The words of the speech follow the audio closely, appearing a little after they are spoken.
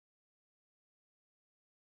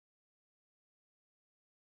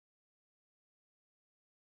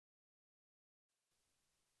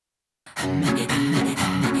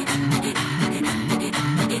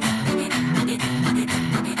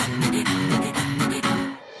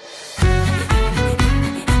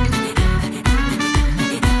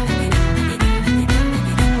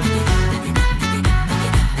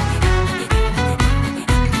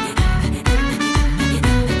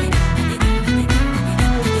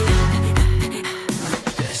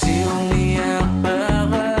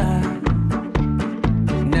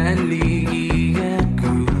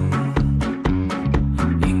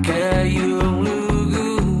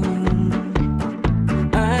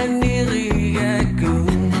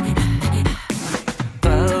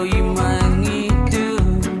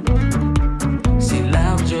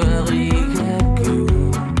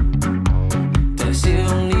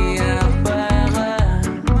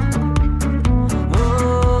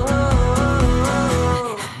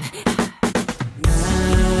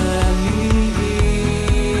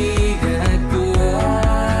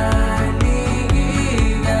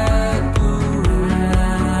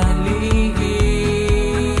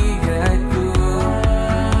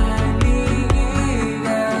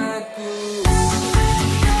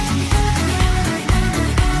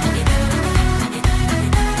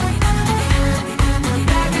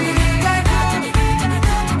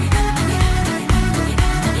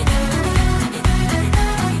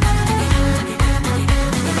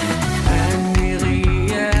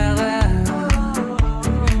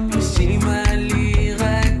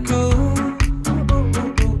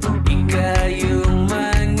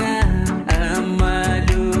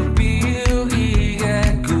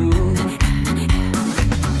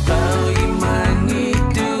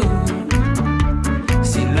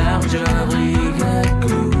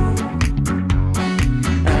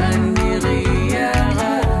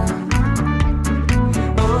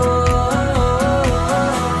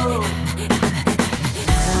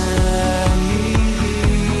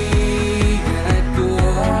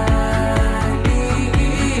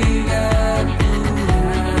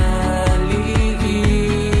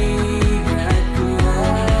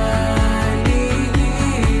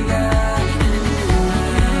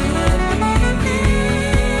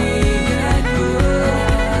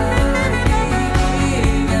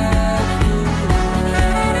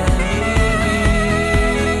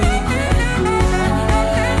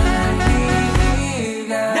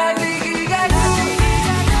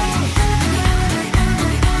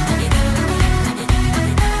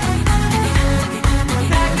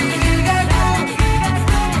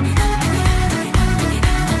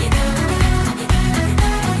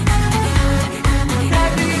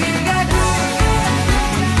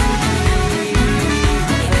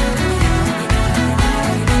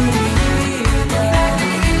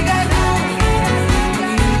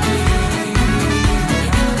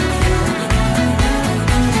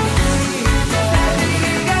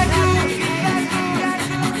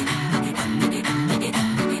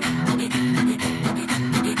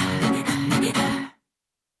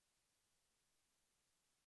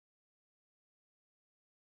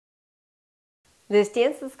This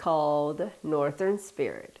dance is called Northern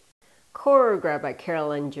Spirit. Choreographed by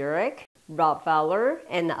Carolyn, Jurek, Fowler,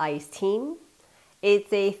 and the I.C.E team.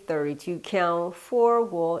 It's a 32 count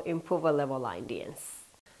 4-wall improva level line dance.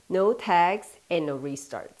 No tags and no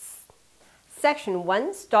restarts. Section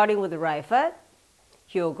 1, starting with the right foot,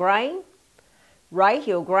 heel grind, right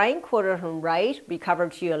heel grind, quarter turn right, recover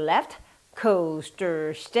to your left,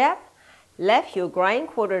 coaster step, left heel grind,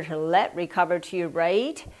 quarter turn left, recover to your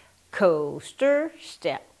right, coaster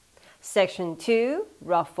step. Section 2,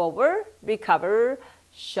 rock forward, recover,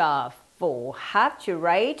 shuffle, half to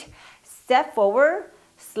right, step forward,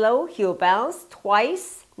 slow heel bounce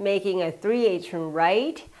twice, making a 3/8 turn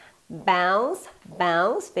right, bounce,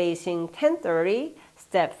 bounce, facing 1030,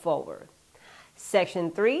 step forward. Section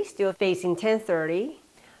 3, still facing 1030,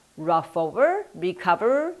 rock forward,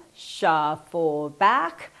 recover, shuffle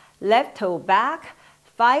back, left toe back,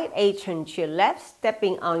 5/8 turn to your left,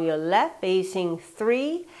 stepping on your left, facing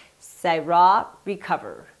 3, side rock,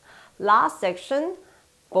 recover. Last section,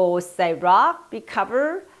 both side rock,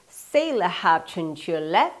 recover, sailor half turn to your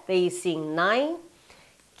left, facing 9,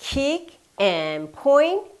 kick and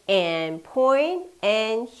point,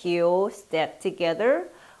 and heel step together,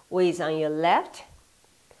 waist on your left,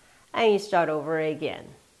 and you start over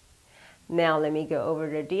again. Now let me go over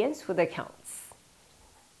the dance with the counts.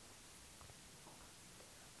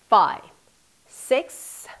 5,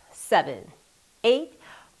 6, 7, 8,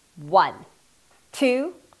 1,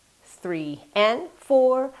 2, 3, and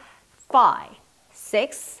 4, 5,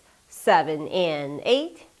 6, 7, and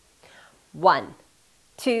 8, 1,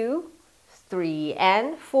 2, 3,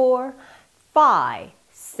 and 4, 5,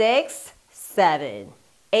 6, 7,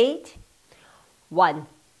 8, 1,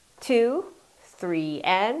 2, 3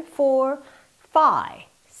 and 4, 5,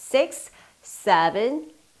 6,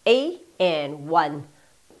 7, 8 and 1,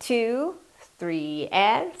 2, 3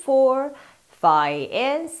 and 4, 5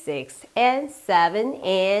 and 6 and 7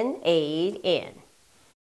 and 8 and。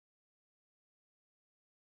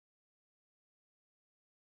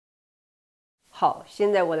好，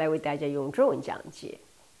现在我来为大家用中文讲解。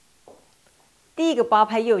第一个八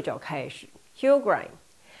拍右脚开始 ，Choreographed，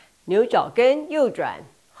 牛脚跟右转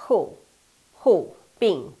后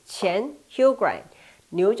并前 Choreographed，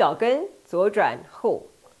 牛脚跟左转后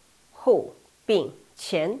并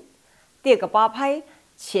前。第二个八拍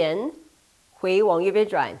前回往右边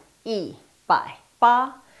转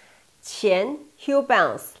180，前 heel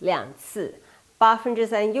bounce 2次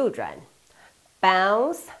，3/8右转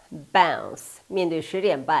bounce 面对10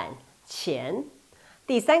点半前。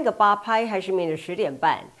第三个八拍还是面对10点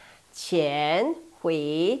半，前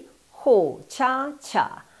回后恰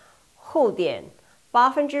恰后点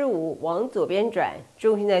5/8往左边转，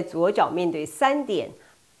重心在左脚面对3点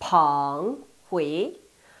旁回。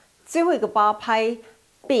最后一个八拍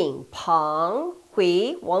并旁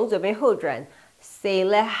回往左边后转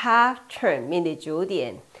sailor half turn 面对9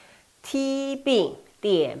点 T 并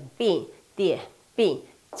点并点并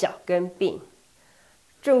脚跟并，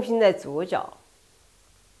重心在左脚。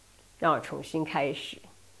让我重新开始。